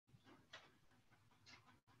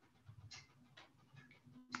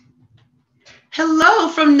Hello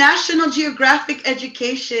from National Geographic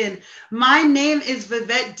Education. My name is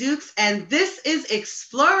Vivette Dukes, and this is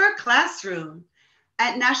Explorer Classroom.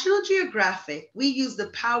 At National Geographic, we use the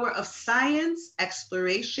power of science,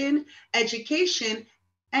 exploration, education,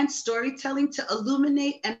 and storytelling to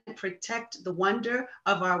illuminate and protect the wonder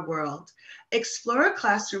of our world. Explorer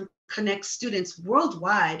Classroom connects students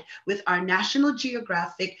worldwide with our National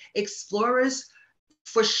Geographic Explorers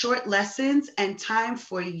for short lessons and time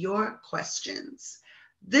for your questions.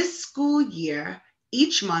 This school year,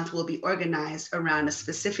 each month will be organized around a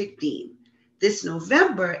specific theme. This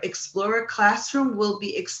November, Explorer Classroom will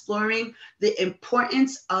be exploring the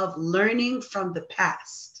importance of learning from the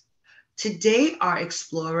past. Today, our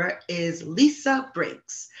explorer is Lisa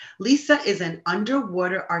Briggs. Lisa is an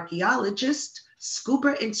underwater archaeologist,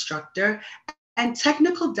 scuba instructor, and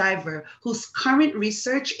technical diver whose current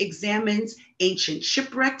research examines ancient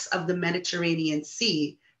shipwrecks of the Mediterranean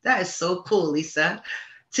Sea. That is so cool, Lisa.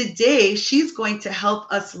 Today, she's going to help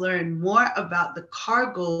us learn more about the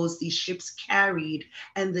cargoes these ships carried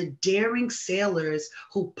and the daring sailors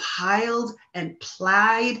who piled and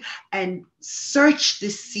plied and searched the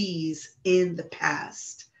seas in the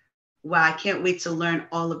past. Wow, I can't wait to learn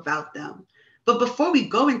all about them. But before we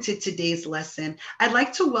go into today's lesson, I'd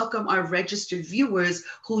like to welcome our registered viewers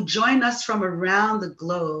who join us from around the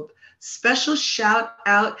globe. Special shout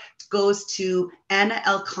out goes to Anna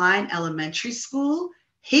L. Klein Elementary School,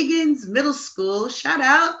 Higgins Middle School, shout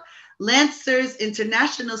out, Lancers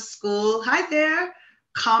International School, hi there,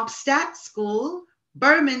 Compstadt School,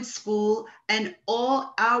 Berman School, and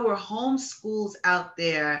all our home schools out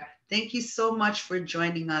there. Thank you so much for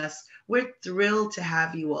joining us. We're thrilled to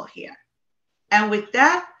have you all here. And with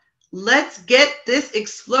that, let's get this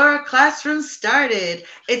Explorer Classroom started.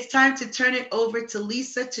 It's time to turn it over to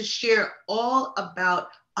Lisa to share all about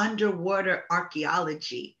underwater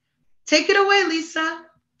archaeology. Take it away, Lisa.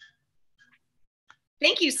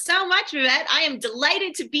 Thank you so much, Vivette. I am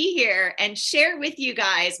delighted to be here and share with you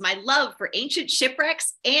guys my love for ancient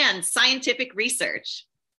shipwrecks and scientific research.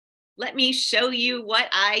 Let me show you what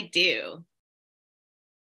I do.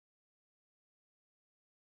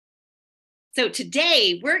 So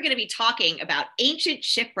today we're going to be talking about ancient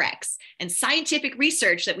shipwrecks and scientific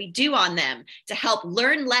research that we do on them to help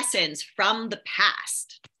learn lessons from the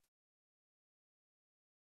past.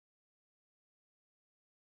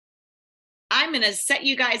 I'm going to set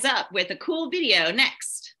you guys up with a cool video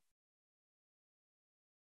next.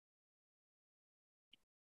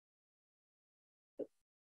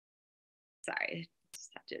 Sorry, just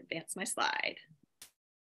have to advance my slide.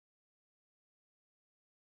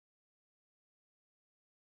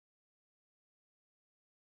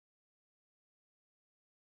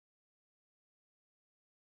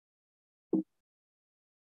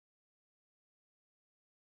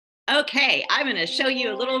 Okay, I'm going to show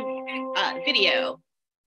you a little video.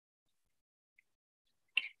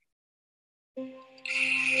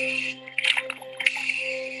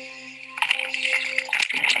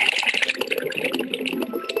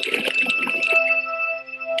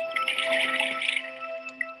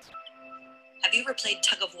 Have you ever played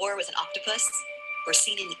tug of war with an octopus or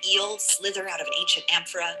seen an eel slither out of an ancient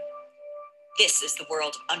amphora? This is the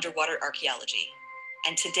world of underwater archaeology.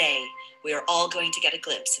 And today, we are all going to get a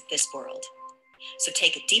glimpse of this world. So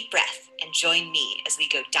take a deep breath and join me as we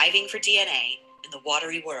go diving for DNA in the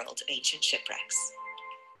watery world of ancient shipwrecks.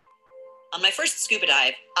 On my first scuba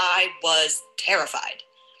dive, I was terrified.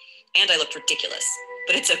 And I looked ridiculous,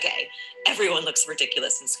 but it's okay. Everyone looks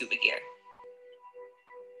ridiculous in scuba gear.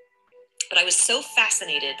 But I was so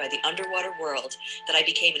fascinated by the underwater world that I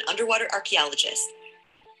became an underwater archaeologist.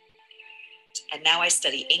 And now I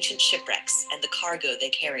study ancient shipwrecks and the cargo they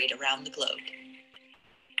carried around the globe.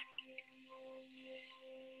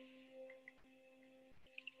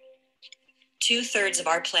 Two-thirds of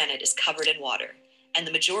our planet is covered in water, and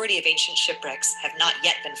the majority of ancient shipwrecks have not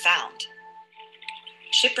yet been found.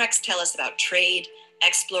 Shipwrecks tell us about trade,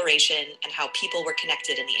 exploration, and how people were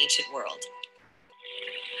connected in the ancient world.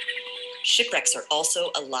 Shipwrecks are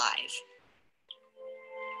also alive.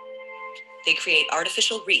 They create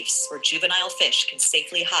artificial reefs where juvenile fish can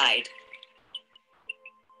safely hide.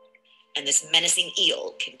 And this menacing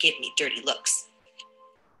eel can give me dirty looks.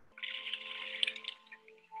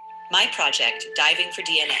 My project, Diving for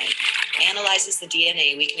DNA, analyzes the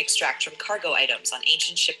DNA we can extract from cargo items on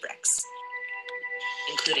ancient shipwrecks,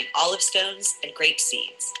 including olive stones and grape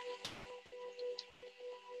seeds.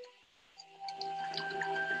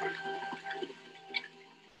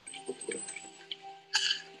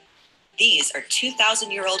 These are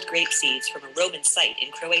 2,000-year-old grape seeds from a Roman site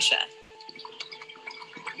in Croatia.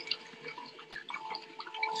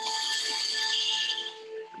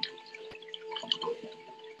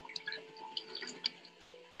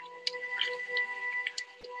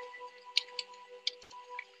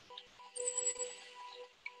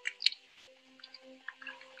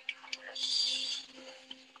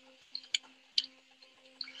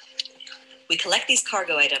 We collect these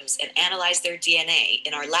cargo items and analyze their DNA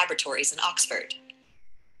in our laboratories in Oxford.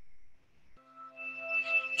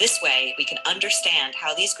 This way, we can understand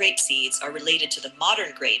how these grape seeds are related to the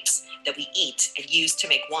modern grapes that we eat and use to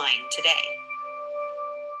make wine today.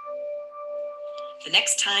 The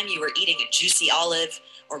next time you are eating a juicy olive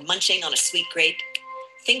or munching on a sweet grape,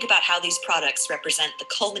 think about how these products represent the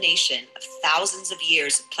culmination of thousands of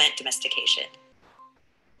years of plant domestication.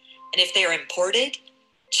 And if they are imported,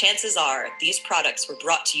 chances are these products were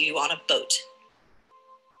brought to you on a boat,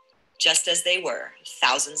 just as they were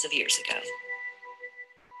thousands of years ago.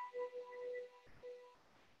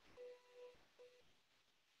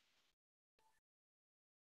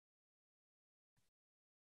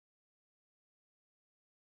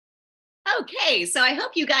 Okay, so I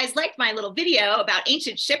hope you guys liked my little video about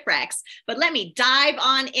ancient shipwrecks, but let me dive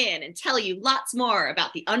on in and tell you lots more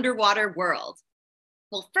about the underwater world.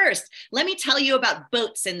 Well, first, let me tell you about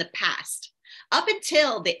boats in the past. Up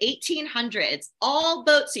until the 1800s, all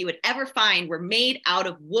boats you would ever find were made out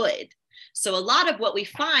of wood. So a lot of what we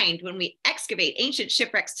find when we excavate ancient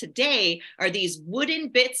shipwrecks today are these wooden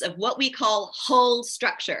bits of what we call hull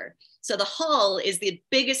structure. So the hull is the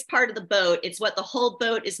biggest part of the boat. It's what the whole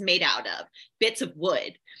boat is made out of, bits of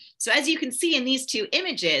wood. So as you can see in these two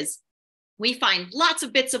images, we find lots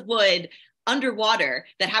of bits of wood underwater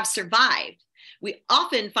that have survived. We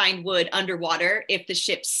often find wood underwater if the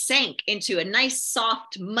ship sank into a nice,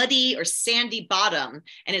 soft, muddy or sandy bottom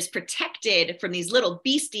and is protected from these little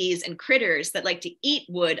beasties and critters that like to eat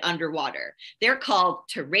wood underwater. They're called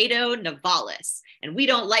Teredo-nivalis, and we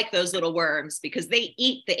don't like those little worms because they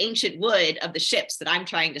eat the ancient wood of the ships that I'm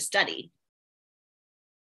trying to study.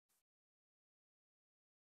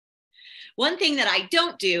 One thing that I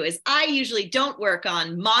don't do is I usually don't work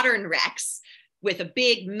on modern wrecks with a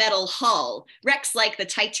big metal hull, wrecks like the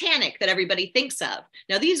Titanic that everybody thinks of.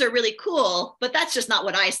 Now, these are really cool, but that's just not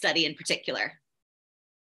what I study in particular.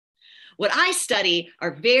 What I study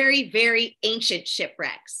are very, very ancient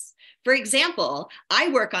shipwrecks. For example, I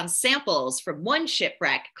work on samples from one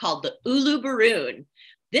shipwreck called the Uluburun.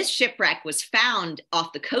 This shipwreck was found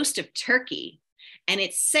off the coast of Turkey, and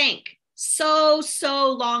it sank so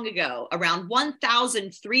long ago, around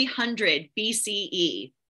 1300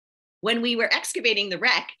 BCE. When we were excavating the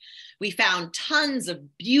wreck, we found tons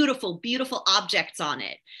of beautiful, beautiful objects on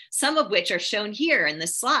it, some of which are shown here in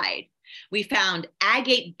this slide. We found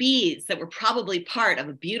agate beads that were probably part of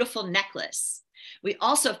a beautiful necklace. We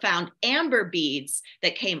also found amber beads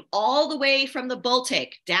that came all the way from the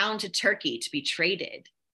Baltic down to Turkey to be traded.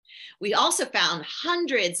 We also found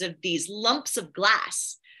hundreds of these lumps of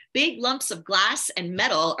glass. Big lumps of glass and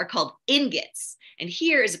metal are called ingots. And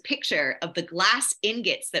here is a picture of the glass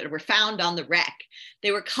ingots that were found on the wreck.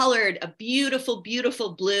 They were colored a beautiful,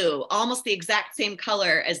 beautiful blue, almost the exact same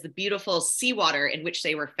color as the beautiful seawater in which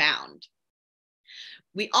they were found.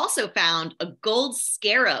 We also found a gold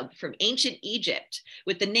scarab from ancient Egypt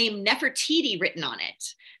with the name Nefertiti written on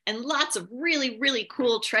it, and lots of really, really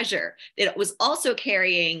cool treasure. It was also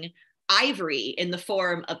carrying ivory in the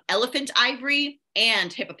form of elephant ivory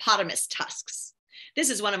and hippopotamus tusks. This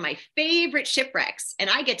is one of my favorite shipwrecks, and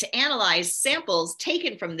I get to analyze samples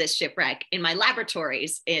taken from this shipwreck in my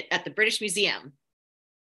laboratories at the British Museum.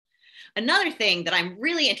 Another thing that I'm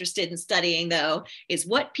really interested in studying, though, is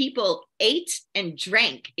what people ate and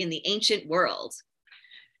drank in the ancient world.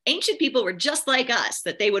 Ancient people were just like us,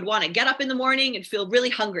 that they would want to get up in the morning and feel really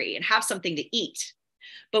hungry and have something to eat.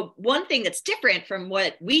 But one thing that's different from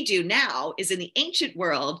what we do now is in the ancient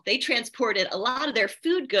world, they transported a lot of their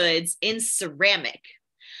food goods in ceramic.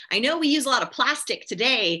 I know we use a lot of plastic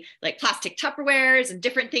today, like plastic Tupperwares and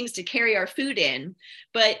different things to carry our food in.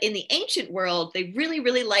 But in the ancient world, they really,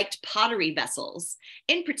 really liked pottery vessels.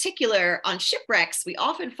 In particular, on shipwrecks, we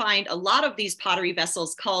often find a lot of these pottery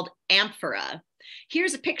vessels called amphora.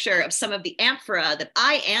 Here's a picture of some of the amphora that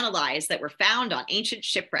I analyzed that were found on ancient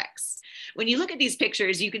shipwrecks. When you look at these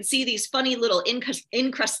pictures, you can see these funny little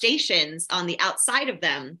incrustations on the outside of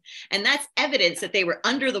them. And that's evidence that they were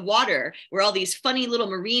under the water, where all these funny little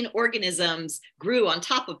marine organisms grew on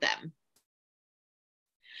top of them.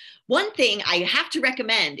 One thing I have to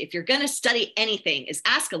recommend if you're going to study anything is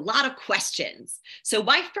ask a lot of questions. So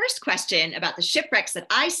my first question about the shipwrecks that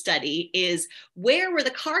I study is, where were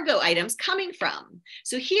the cargo items coming from?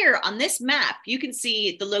 So here on this map, you can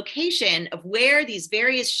see the location of where these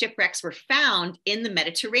various shipwrecks were found in the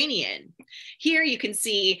Mediterranean. Here you can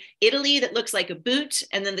see Italy that looks like a boot,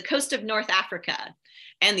 and then the coast of North Africa,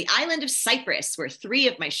 and the island of Cyprus, where 3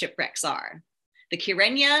 of my shipwrecks are: the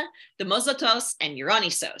Kyrenia, the Mozotos, and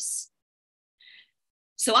Euronyssos.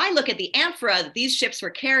 So I look at the amphora that these ships were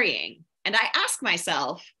carrying, and I ask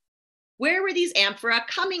myself, Where were these amphora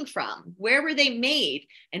coming from? Where were they made?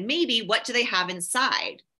 And maybe what do they have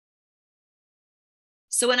inside?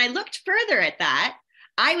 So when I looked further at that,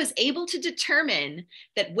 I was able to determine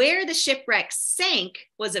that where the shipwreck sank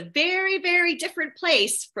was a very, very different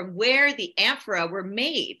place from where the amphora were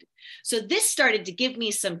made. So this started to give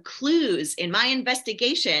me some clues in my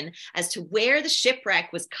investigation as to where the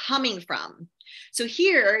shipwreck was coming from. So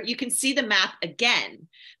here you can see the map again.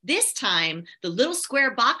 This time, the little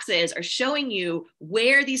square boxes are showing you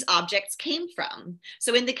where these objects came from.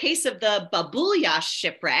 So in the case of the Babuljaš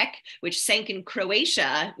shipwreck, which sank in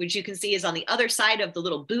Croatia, which you can see is on the other side of the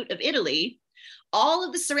little boot of Italy, all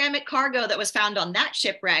of the ceramic cargo that was found on that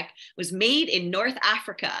shipwreck was made in North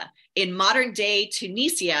Africa, in modern day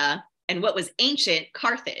Tunisia, and what was ancient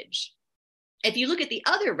Carthage. If you look at the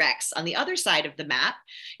other wrecks on the other side of the map,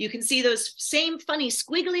 you can see those same funny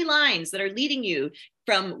squiggly lines that are leading you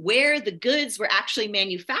from where the goods were actually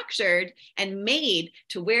manufactured and made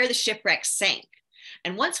to where the shipwreck sank.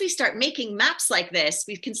 And once we start making maps like this,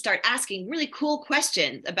 we can start asking really cool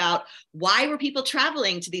questions about why were people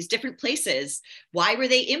traveling to these different places? Why were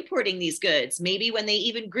they importing these goods? Maybe when they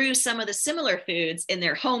even grew some of the similar foods in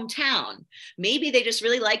their hometown. Maybe they just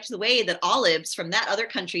really liked the way that olives from that other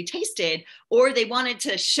country tasted, or they wanted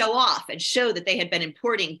to show off and show that they had been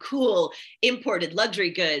importing cool imported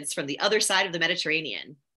luxury goods from the other side of the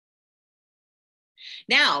Mediterranean.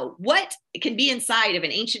 Now, what can be inside of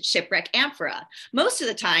an ancient shipwreck amphora? Most of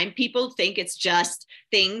the time, people think it's just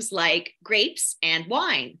things like grapes and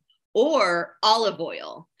wine or olive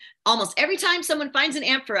oil. Almost every time someone finds an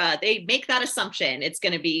amphora, they make that assumption. It's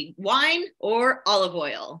going to be wine or olive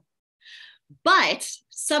oil. But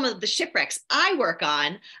some of the shipwrecks I work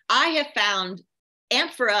on, I have found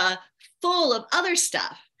amphora full of other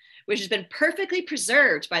stuff, which has been perfectly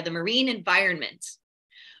preserved by the marine environment.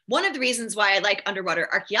 One of the reasons why I like underwater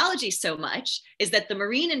archaeology so much is that the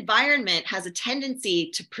marine environment has a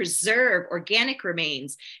tendency to preserve organic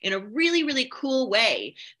remains in a really, really cool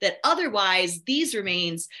way that otherwise these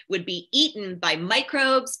remains would be eaten by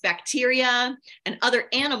microbes, bacteria, and other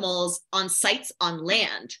animals on sites on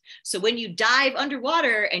land. So when you dive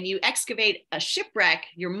underwater and you excavate a shipwreck,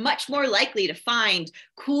 you're much more likely to find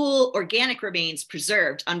cool organic remains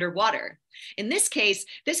preserved underwater. In this case,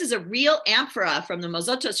 this is a real amphora from the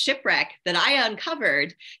Mozotos shipwreck that I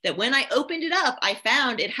uncovered, that when I opened it up, I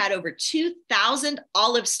found it had over 2,000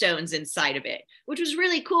 olive stones inside of it, which was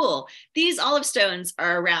really cool. These olive stones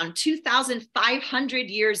are around 2,500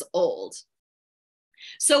 years old.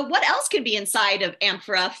 So what else can be inside of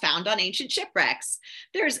amphora found on ancient shipwrecks?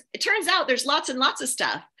 It turns out there's lots and lots of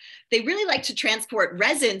stuff. They really like to transport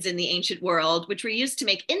resins in the ancient world, which were used to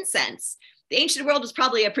make incense. The ancient world was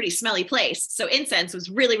probably a pretty smelly place, so incense was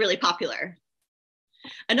really, really popular.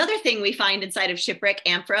 Another thing we find inside of shipwreck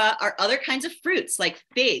amphora are other kinds of fruits like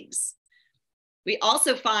figs. We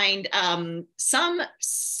also find some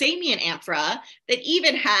Samian amphora that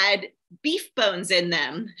even had beef bones in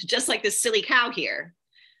them, just like this silly cow here.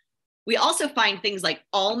 We also find things like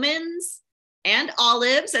almonds and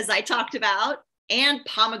olives, as I talked about, and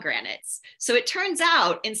pomegranates. So it turns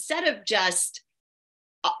out instead of just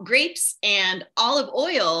grapes and olive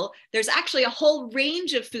oil, there's actually a whole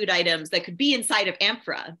range of food items that could be inside of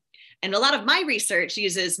amphora. And a lot of my research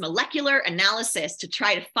uses molecular analysis to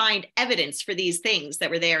try to find evidence for these things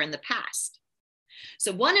that were there in the past.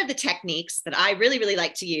 So one of the techniques that I really, really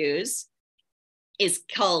like to use is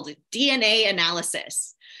called DNA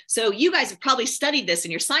analysis. So you guys have probably studied this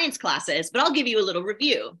in your science classes, but I'll give you a little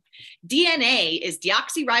review. DNA is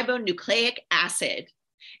deoxyribonucleic acid.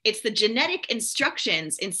 It's the genetic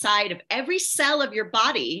instructions inside of every cell of your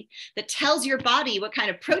body that tells your body what kind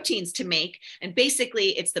of proteins to make. And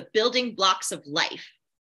basically, it's the building blocks of life.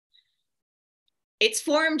 It's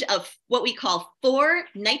formed of what we call 4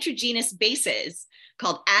 nitrogenous bases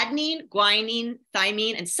called adenine, guanine,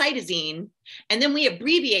 thymine, and cytosine. And then we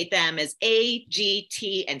abbreviate them as A, G,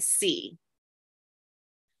 T, and C.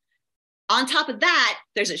 On top of that,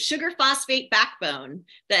 there's a sugar phosphate backbone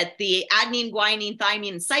that the adenine, guanine,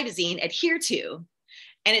 thymine, and cytosine adhere to.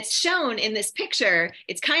 And it's shown in this picture.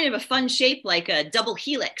 It's kind of a fun shape, like a double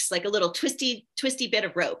helix, like a little twisty bit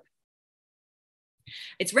of rope.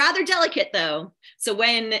 It's rather delicate though. So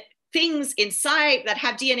when things inside that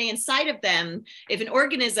have DNA inside of them, if an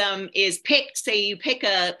organism is picked, say you pick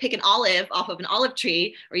an olive off of an olive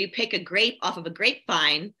tree, or you pick a grape off of a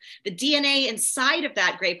grapevine, the DNA inside of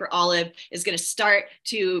that grape or olive is going to start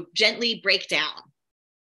to gently break down.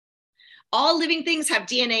 All living things have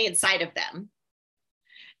DNA inside of them.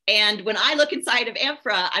 And when I look inside of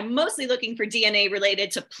amphora, I'm mostly looking for DNA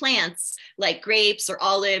related to plants like grapes or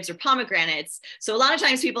olives or pomegranates. So a lot of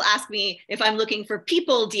times people ask me if I'm looking for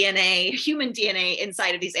people DNA, human DNA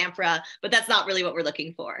inside of these amphora, but that's not really what we're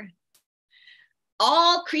looking for.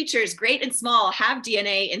 All creatures, great and small, have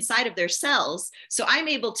DNA inside of their cells. So I'm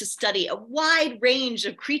able to study a wide range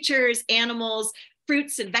of creatures, animals,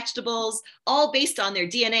 fruits, and vegetables, all based on their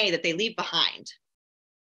DNA that they leave behind.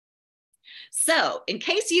 So in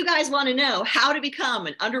case you guys want to know how to become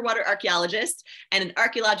an underwater archaeologist and an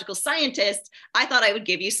archaeological scientist, I thought I would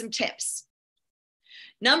give you some tips.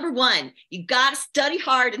 Number one, you got to study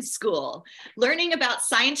hard in school. Learning about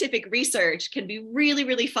scientific research can be really,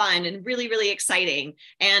 really fun and really, really exciting.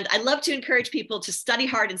 And I love to encourage people to study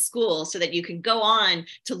hard in school so that you can go on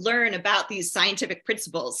to learn about these scientific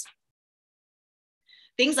principles.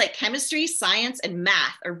 Things like chemistry, science, and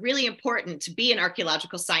math are really important to be an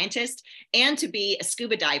archaeological scientist and to be a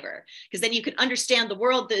scuba diver, because then you can understand the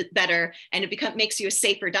world better and it makes you a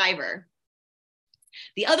safer diver.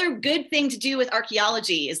 The other good thing to do with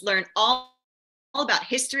archaeology is learn all about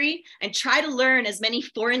history and try to learn as many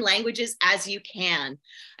foreign languages as you can.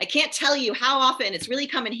 I can't tell you how often it's really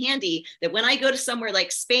come in handy that when I go to somewhere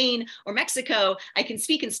like Spain or Mexico, I can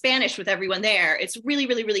speak in Spanish with everyone there. It's really,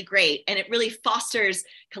 really, really great. And it really fosters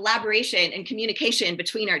collaboration and communication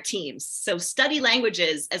between our teams. So study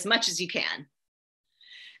languages as much as you can.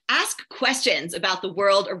 Ask questions about the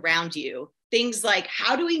world around you. Things like,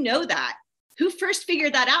 how do we know that? Who first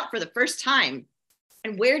figured that out for the first time?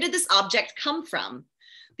 And where did this object come from?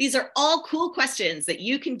 These are all cool questions that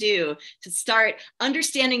you can do to start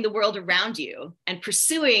understanding the world around you and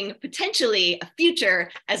pursuing potentially a future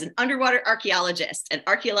as an underwater archaeologist and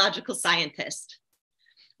archaeological scientist.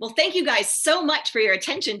 Well, thank you guys so much for your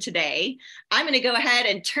attention today. I'm going to go ahead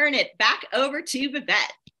and turn it back over to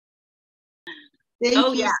Vivette.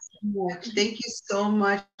 Thank you so much. Thank you so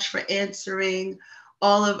much for answering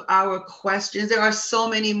all of our questions. There are so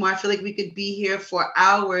many more. I feel like we could be here for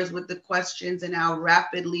hours with the questions and how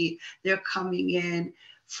rapidly they're coming in.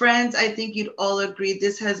 Friends, I think you'd all agree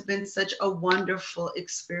this has been such a wonderful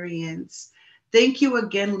experience. Thank you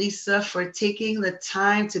again, Lisa, for taking the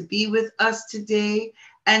time to be with us today.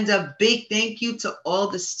 And a big thank you to all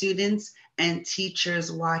the students and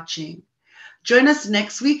teachers watching. Join us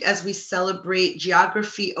next week as we celebrate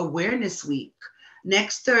Geography Awareness Week.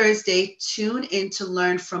 Next Thursday, tune in to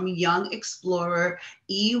learn from young explorer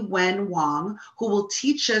Yi-Wen Wang, who will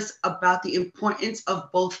teach us about the importance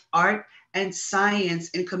of both art and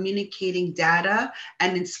science in communicating data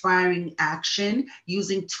and inspiring action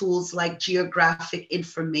using tools like geographic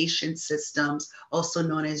information systems, also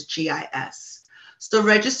known as GIS. So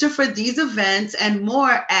register for these events and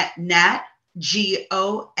more at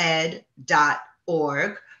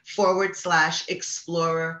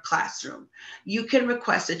natgeoed.org/Explorer Classroom. You can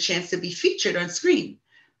request a chance to be featured on screen.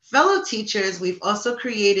 Fellow teachers, we've also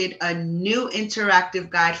created a new interactive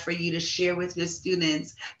guide for you to share with your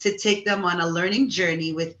students to take them on a learning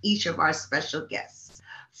journey with each of our special guests.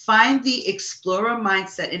 Find the Explorer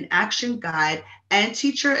Mindset in Action Guide and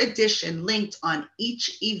Teacher Edition linked on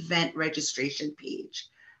each event registration page.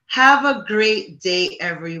 Have a great day,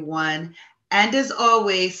 everyone. And as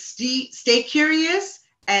always, stay curious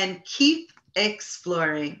and keep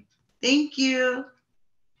exploring. Thank you.